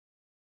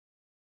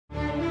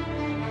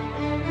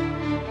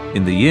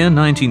In the year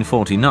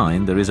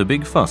 1949, there is a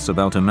big fuss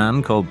about a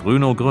man called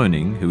Bruno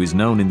Gröning, who is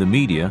known in the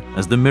media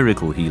as the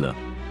miracle healer.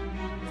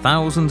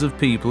 Thousands of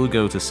people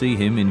go to see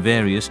him in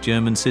various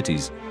German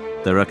cities.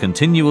 There are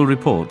continual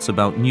reports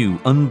about new,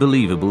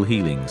 unbelievable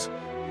healings.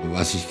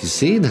 Was ich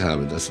gesehen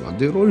habe, das waren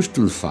die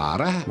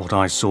Rollstuhlfahrer. What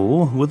I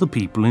saw were the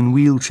people in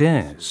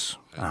wheelchairs,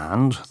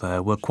 and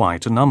there were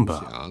quite a number.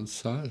 Die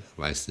Anzahl, ich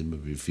weiß nicht mehr,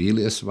 wie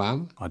viele es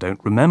waren. I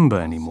don't remember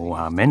anymore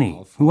how many,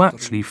 who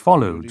actually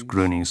followed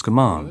Gröning's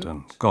command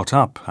and got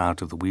up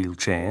out of the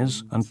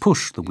wheelchairs and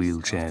pushed the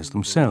wheelchairs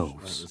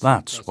themselves.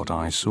 That's what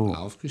I saw.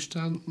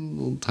 Aufgestanden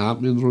und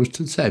haben den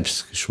Rollstuhl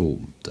selbst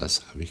geschoben.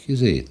 Das habe ich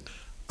gesehen.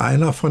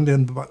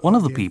 One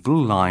of the people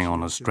lying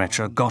on a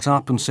stretcher got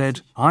up and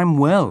said, "I'm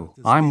well,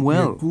 I'm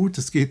well."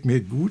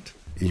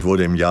 Ich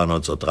wurde im Jahr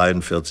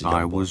 1943.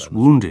 I was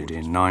wounded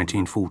in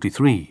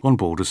 1943 on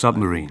board a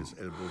submarine.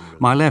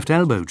 My left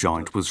elbow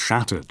joint was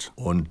shattered.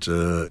 Und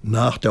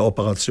nach der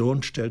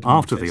Operation stellte man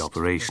After the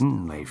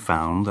operation, they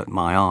found that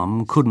my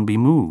arm couldn't be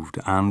moved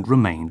and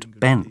remained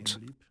bent.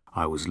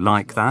 I was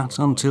like that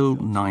until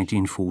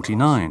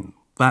 1949.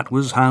 That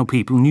was how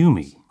people knew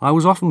me. I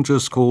was often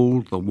just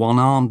called the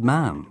one-armed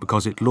man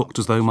because it looked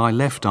as though my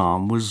left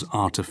arm was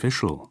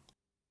artificial.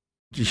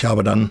 Ich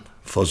habe dann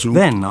versucht,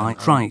 Then I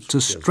tried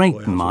to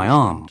straighten my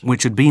arm,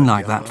 which had been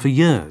like that for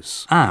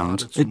years,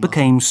 and it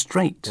became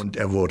straight. und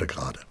wurde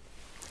gerade.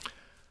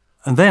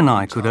 And then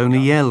I could only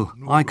yell,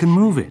 "I can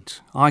move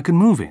it, I can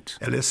move it."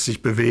 Lässt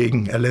sich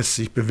bewegen, lässt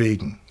sich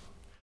bewegen.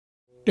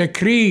 Der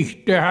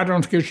Krieg, der hat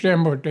uns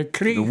gestempelt. Der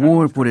Krieg. The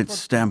war put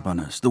its stamp on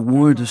us. The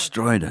war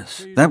destroyed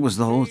us. That was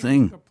the whole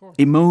thing.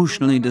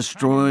 Emotionally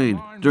destroyed.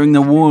 During the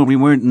war, we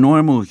weren't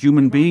normal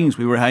human beings.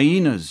 We were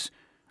hyenas.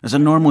 As a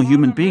normal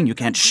human being, you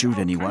can't shoot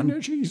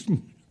anyone.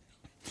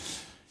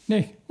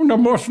 Nee, und da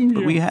mussten wir.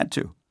 But we had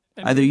to.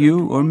 Either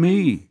you or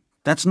me.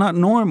 That's not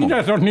normal.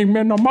 Das ist doch nicht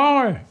mehr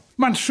normal.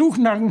 Man sucht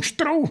nach einem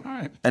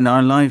Strohhalm. And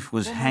our life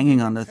was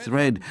hanging on a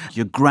thread.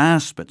 You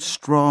grasp at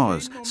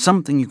straws,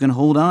 something you can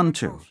hold on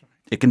to.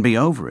 It can be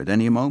over at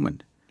any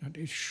moment. Das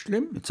ist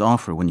schlimm. It's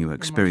awful when you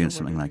experience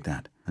something like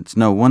that. It's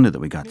no wonder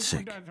that we got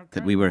sick,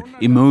 that we were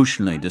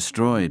emotionally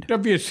destroyed.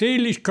 Da wir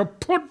seelisch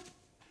kaputt.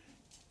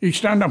 Ich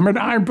stand doch mit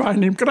einem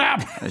Bein im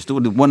Grab. I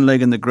stood with one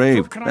leg in the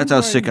grave. That's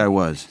how sick I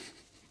was.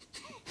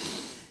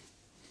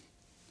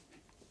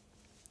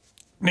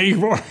 Nee,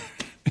 ich wollte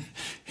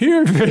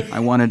Hilfe. I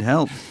wanted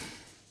help.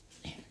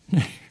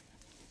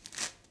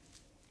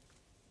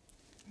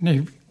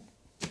 Nee,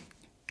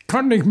 ich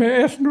konnte nicht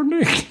mehr essen und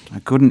nichts. I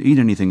couldn't eat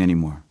anything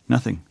anymore.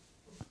 Nothing.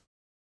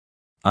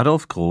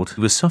 Adolf Groth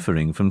was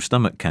suffering from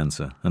stomach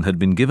cancer and had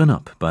been given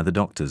up by the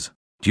doctors.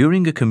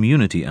 During a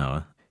community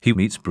hour, he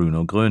meets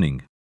Bruno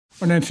Gröning.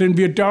 Und dann sind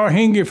wir da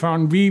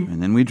hingefahren, wie...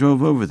 And then we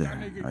drove over there.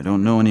 I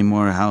don't know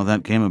anymore how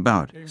that came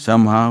about.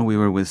 Somehow we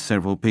were with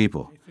several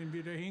people.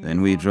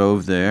 Then we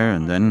drove there,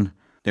 and then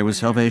there was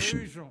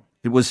salvation.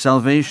 It was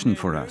salvation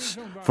for us,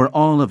 for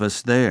all of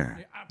us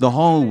there. The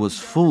hall was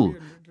full.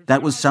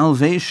 That was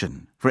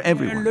salvation for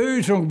everyone.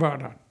 Erlösung war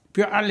das,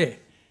 für alle.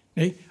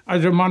 Nee?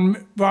 Also man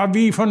war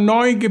wie von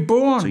neu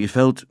geboren. So you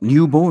felt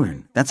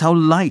newborn. That's how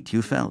light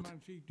you felt.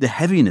 The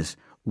heaviness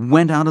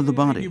went out of the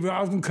body. Die war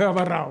aus dem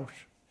Körper raus.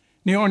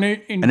 Nee,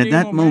 And at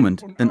that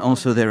moment, and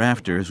also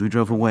thereafter as we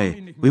drove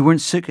away, we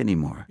weren't sick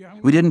anymore.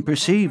 We didn't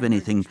perceive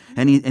anything,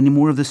 any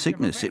more of the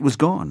sickness. It was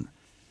gone.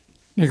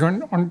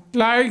 Und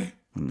gleich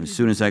And as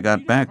soon as I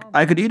got back,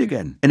 I could eat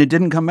again. And it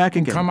didn't come back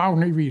again. kam auch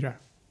nicht wieder.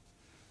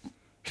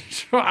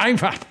 So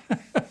einfach.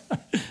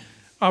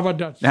 Aber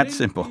das That's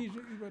simple.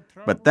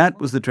 But that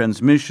was the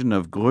transmission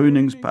of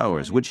Gröning's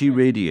powers, which he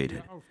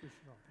radiated.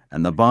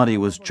 And the body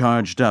was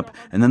charged up,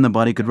 and then the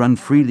body could run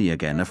freely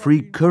again, a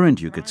free current,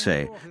 you could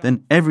say.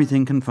 Then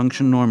everything can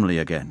function normally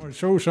again.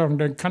 So sagen,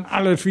 dann kann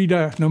alles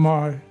wieder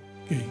normal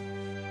gehen.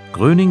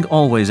 Gröning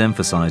always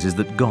emphasizes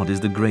that God is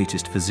the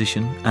greatest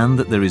physician and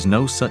that there is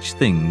no such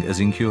thing as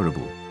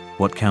incurable.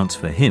 What counts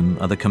for him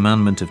are the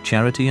commandment of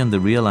charity and the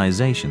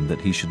realization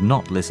that he should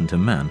not listen to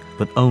man,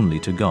 but only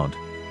to God.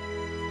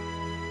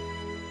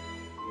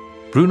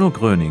 Bruno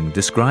Gröning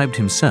described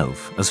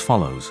himself as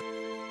follows.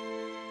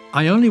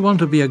 I only want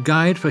to be a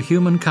guide for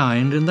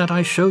humankind in that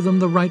I show them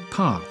the right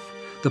path,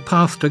 the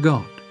path to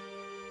God.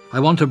 I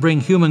want to bring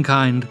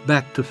humankind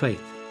back to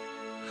faith.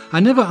 I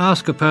never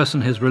ask a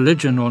person his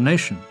religion or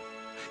nation.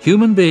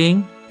 Human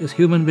being is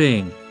human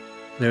being.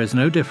 There is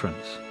no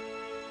difference.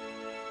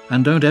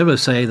 And don't ever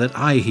say that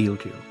I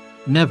healed you.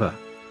 Never.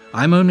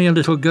 I'm only a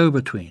little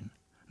go-between.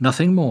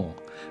 Nothing more.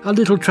 A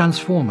little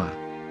transformer.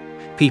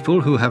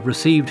 People who have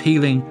received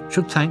healing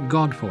should thank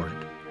God for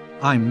it.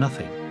 I'm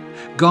nothing.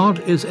 God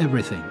is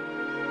everything.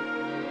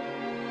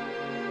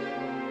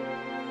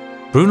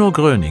 Bruno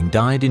Gröning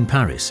died in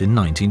Paris in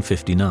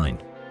 1959.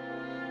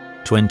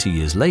 20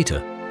 years later,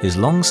 his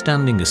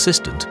long-standing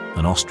assistant,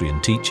 an Austrian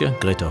teacher,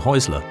 Greta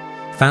Häusler,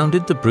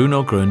 founded the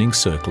Bruno Gröning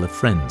Circle of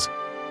Friends.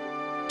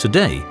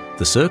 Today,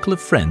 the Circle of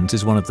Friends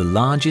is one of the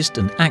largest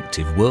and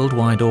active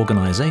worldwide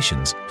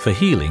organizations for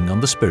healing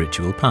on the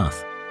spiritual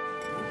path.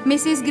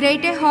 Mrs.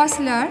 Greta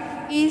Häusler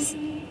is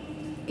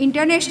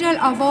International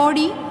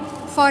Awardee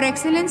for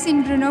Excellence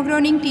in Bruno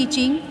Gröning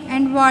Teaching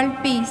and World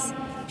Peace.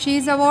 She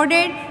is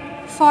awarded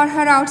for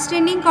her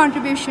outstanding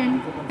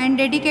contribution and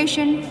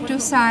dedication to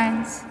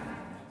science.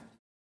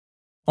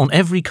 On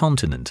every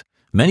continent,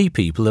 many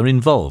people are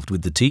involved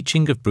with the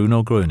teaching of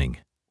Bruno Gröning,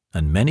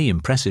 and many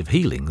impressive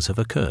healings have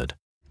occurred.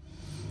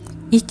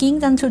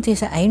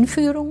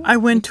 I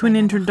went to an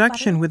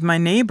introduction with my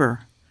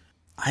neighbor.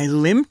 I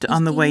limped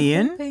on the way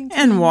in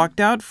and walked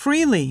out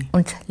freely.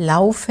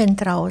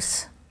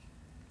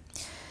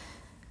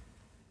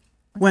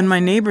 When my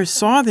neighbor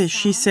saw this,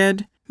 she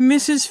said,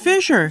 "Mrs.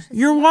 Fisher,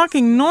 you're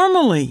walking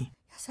normally."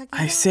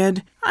 I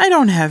said, "I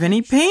don't have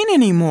any pain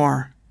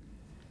anymore."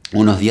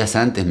 A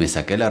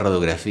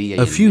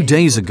few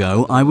days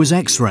ago, I was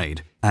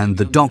x-rayed, and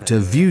the doctor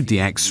viewed the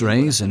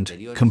x-rays and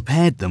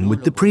compared them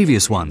with the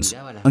previous ones,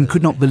 and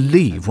could not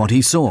believe what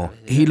he saw.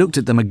 He looked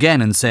at them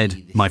again and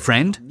said, "My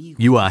friend,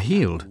 you are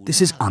healed.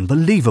 This is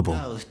unbelievable."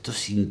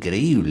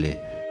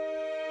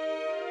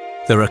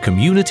 There are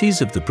communities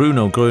of the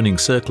Bruno Gröning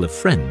Circle of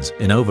Friends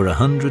in over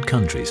 100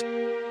 countries.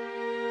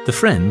 The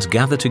friends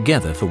gather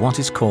together for what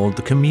is called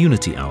the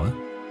Community Hour,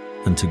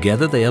 and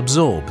together they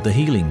absorb the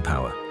healing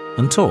power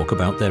and talk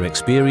about their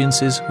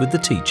experiences with the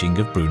teaching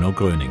of Bruno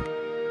Gröning.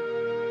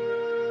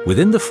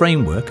 Within the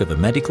framework of a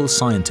medical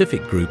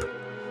scientific group,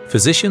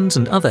 physicians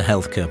and other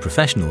healthcare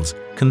professionals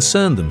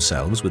concern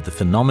themselves with the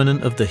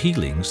phenomenon of the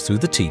healings through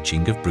the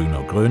teaching of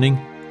Bruno Gröning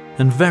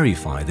and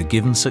verify the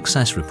given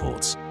success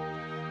reports.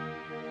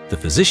 The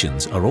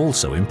physicians are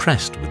also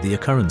impressed with the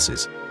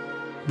occurrences.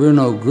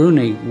 Bruno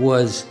Gröning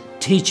was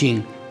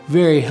teaching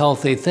very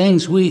healthy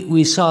things.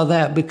 We saw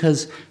that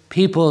because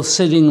people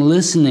sitting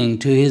listening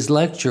to his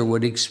lecture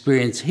would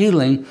experience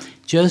healing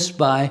just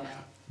by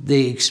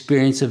the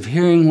experience of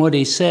hearing what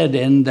he said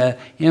and the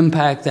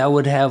impact that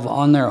would have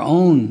on their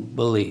own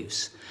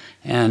beliefs.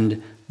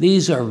 And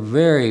these are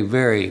very,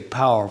 very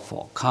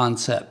powerful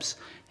concepts,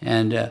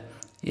 and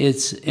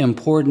it's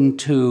important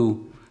to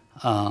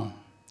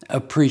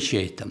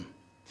appreciate them.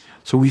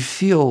 So we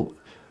feel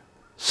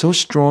so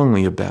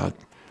strongly about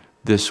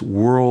this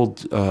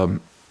world,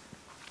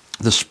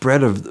 the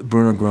spread of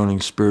Bruno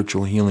Gröning's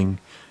spiritual healing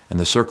and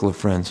the Circle of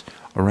Friends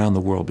around the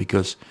world,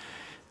 because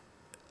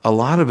a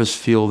lot of us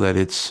feel that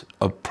it's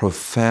a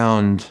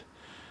profound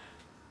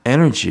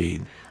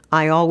energy.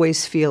 I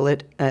always feel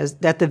it as,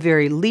 at the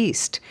very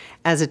least,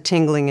 as a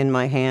tingling in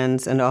my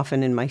hands and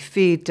often in my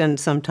feet and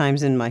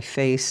sometimes in my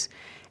face.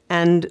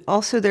 And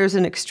also there's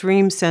an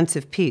extreme sense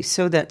of peace,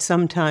 so that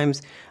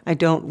sometimes I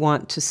don't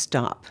want to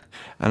stop.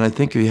 And I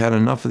think if you had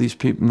enough of these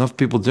people, enough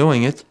people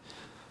doing it,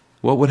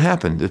 what would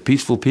happen? The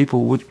peaceful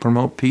people would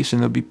promote peace,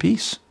 and there'd be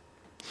peace.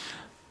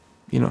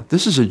 You know,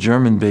 this is a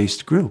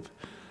German-based group.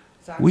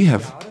 We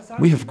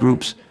have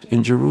groups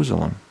in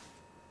Jerusalem.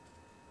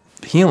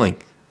 Healing.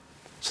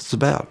 That's what it's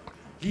about.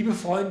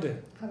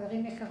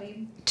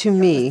 To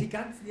me,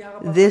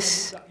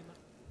 this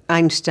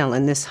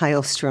Einstellen, this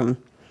Heilstrom,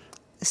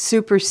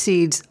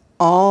 supersedes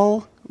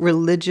all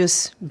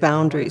religious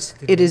boundaries.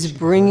 It is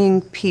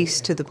bringing peace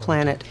to the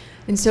planet.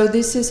 And so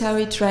this is how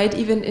he tried,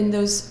 even in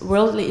those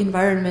worldly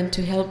environment,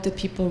 to help the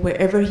people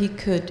wherever he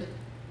could.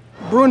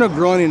 Bruno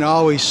Gröning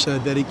always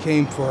said that he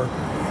came for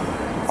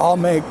all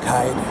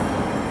mankind,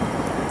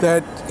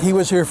 that he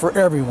was here for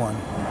everyone.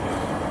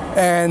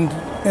 And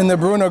in the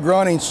Bruno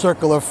Gröning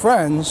Circle of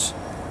Friends,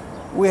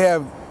 we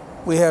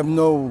have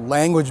no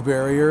language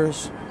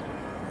barriers.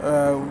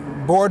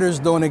 Borders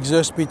don't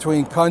exist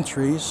between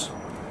countries.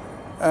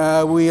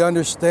 We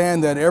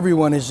understand that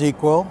everyone is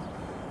equal,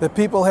 that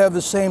people have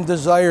the same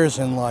desires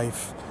in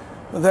life,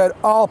 that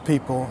all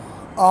people,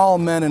 all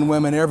men and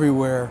women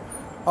everywhere,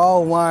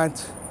 all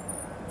want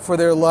for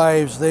their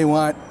lives, they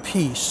want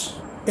peace,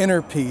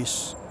 inner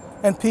peace,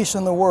 and peace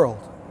in the world,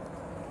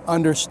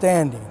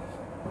 understanding.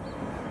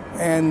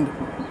 And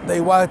they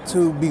want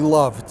to be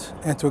loved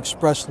and to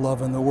express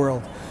love in the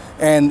world.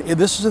 And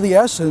this is the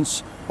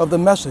essence of the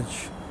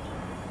message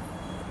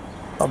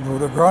of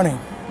Bruno Gröning.